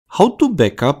How to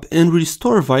backup and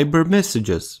restore Viber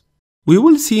messages. We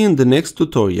will see in the next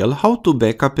tutorial how to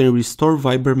backup and restore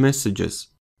Viber messages.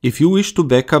 If you wish to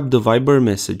backup the Viber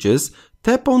messages,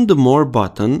 tap on the More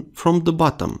button from the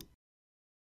bottom.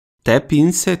 Tap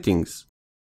in Settings.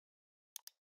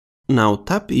 Now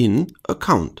tap in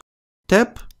Account.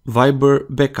 Tap Viber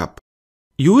Backup.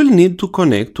 You will need to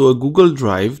connect to a Google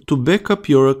Drive to backup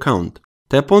your account.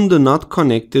 Tap on the Not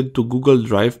Connected to Google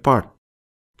Drive part.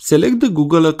 Select the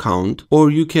Google account, or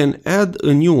you can add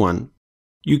a new one.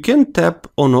 You can tap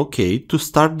on OK to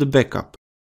start the backup.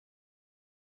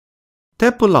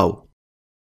 Tap Allow.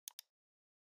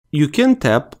 You can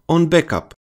tap on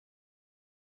Backup.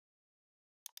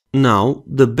 Now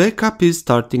the backup is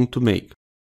starting to make.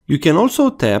 You can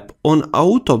also tap on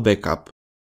Auto Backup.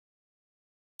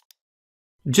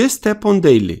 Just tap on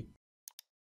Daily.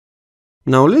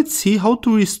 Now let's see how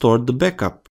to restore the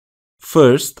backup.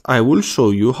 First, I will show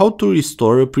you how to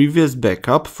restore a previous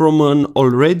backup from an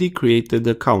already created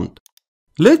account.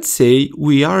 Let's say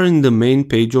we are in the main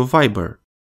page of Viber.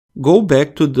 Go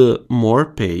back to the More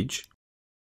page.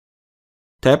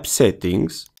 Tap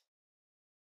Settings.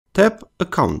 Tap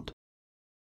Account.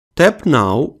 Tap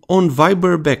now on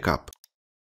Viber Backup.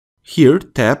 Here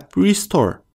tap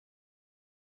Restore.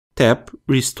 Tap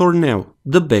Restore Now.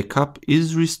 The backup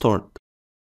is restored.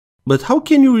 But how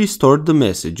can you restore the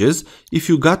messages if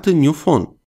you got a new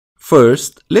phone?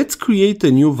 First, let's create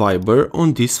a new Viber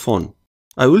on this phone.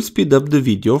 I will speed up the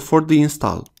video for the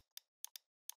install.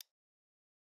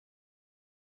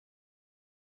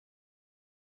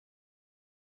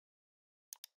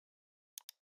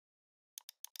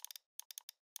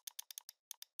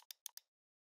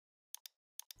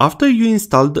 After you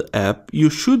install the app, you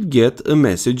should get a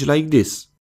message like this.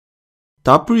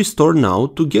 Tap Restore Now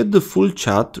to get the full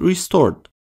chat restored.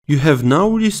 You have now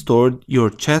restored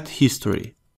your chat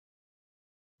history.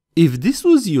 If this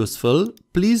was useful,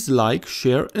 please like,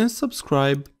 share and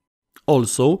subscribe.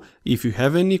 Also, if you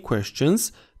have any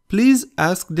questions, please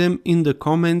ask them in the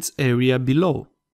comments area below.